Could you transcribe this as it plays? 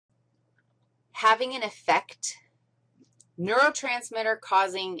having an effect, neurotransmitter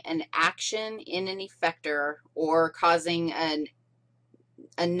causing an action in an effector or causing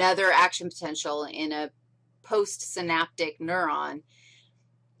another action potential in a postsynaptic neuron,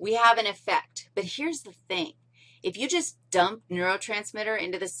 we have an effect. But here's the thing. If you just dump neurotransmitter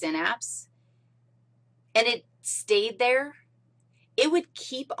into the synapse and it stayed there, it would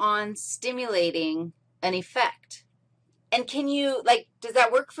keep on stimulating an effect. And can you, like, does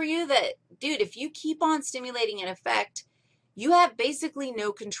that work for you? That, dude, if you keep on stimulating an effect, you have basically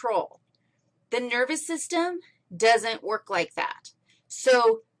no control. The nervous system doesn't work like that.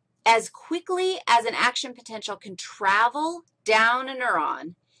 So as quickly as an action potential can travel down a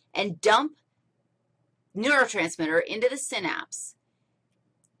neuron and dump neurotransmitter into the synapse,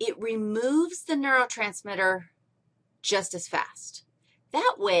 it removes the neurotransmitter just as fast.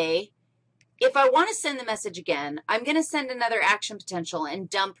 That way, if I want to send the message again, I'm going to send another action potential and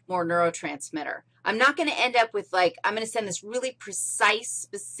dump more neurotransmitter. I'm not going to end up with, like, I'm going to send this really precise,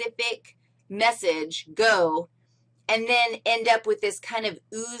 specific message, go, and then end up with this kind of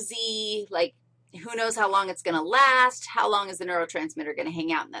oozy, like, who knows how long it's going to last, how long is the neurotransmitter going to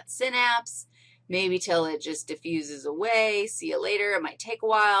hang out in that synapse, maybe till it just diffuses away, see you later, it might take a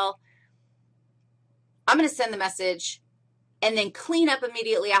while. I'm going to send the message and then clean up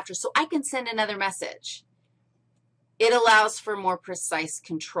immediately after so I can send another message. It allows for more precise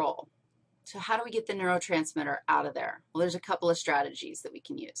control. So how do we get the neurotransmitter out of there? Well, there's a couple of strategies that we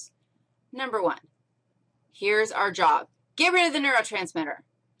can use. Number one, here's our job. Get rid of the neurotransmitter.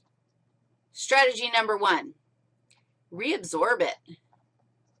 Strategy number one, reabsorb it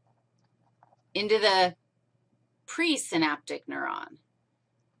into the presynaptic neuron.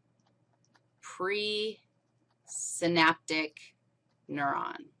 Presynaptic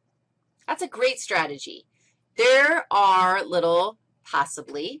neuron. That's a great strategy. There are little,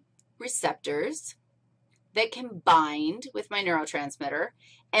 possibly, receptors that can bind with my neurotransmitter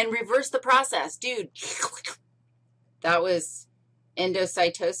and reverse the process. Dude, that was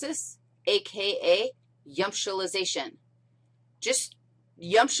endocytosis, a.k.a. yumptialization. Just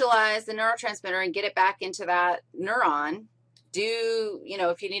yumptialize the neurotransmitter and get it back into that neuron. Do, you know,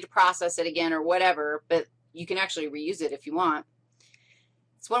 if you need to process it again or whatever, but you can actually reuse it if you want.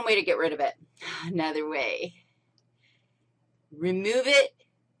 It's one way to get rid of it. Another way, remove it,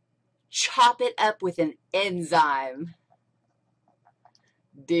 chop it up with an enzyme.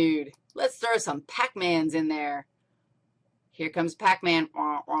 Dude, let's throw some Pac-Mans in there. Here comes Pac-Man,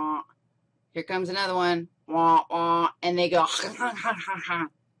 wah, wah. Here comes another one, wah, wah, and they go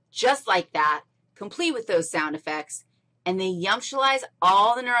just like that, complete with those sound effects, and they yumptialize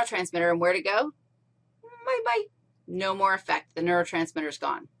all the neurotransmitter, and where'd it go? Bye-bye. No more effect. The neurotransmitter's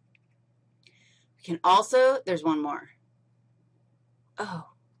gone. We can also, there's one more. Oh.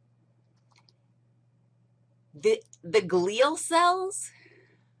 The glial cells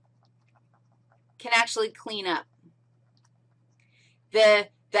can actually clean up. The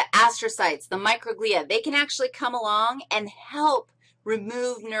astrocytes, the microglia, they can actually come along and help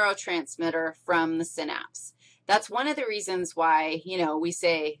remove neurotransmitter from the synapse. That's one of the reasons why, you know, we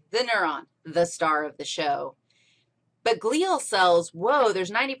say the neuron, the star of the show. But glial cells, whoa,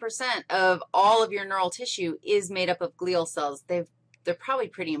 there's 90% of all of your neural tissue is made up of glial cells. They're probably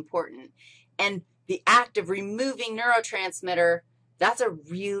pretty important. And the act of removing neurotransmitter, that's a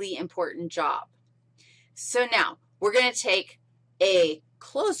really important job. So now we're going to take a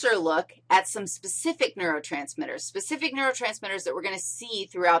closer look at some specific neurotransmitters that we're going to see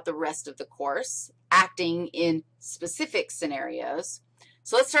throughout the rest of the course, acting in specific scenarios.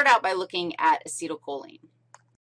 So let's start out by looking at acetylcholine.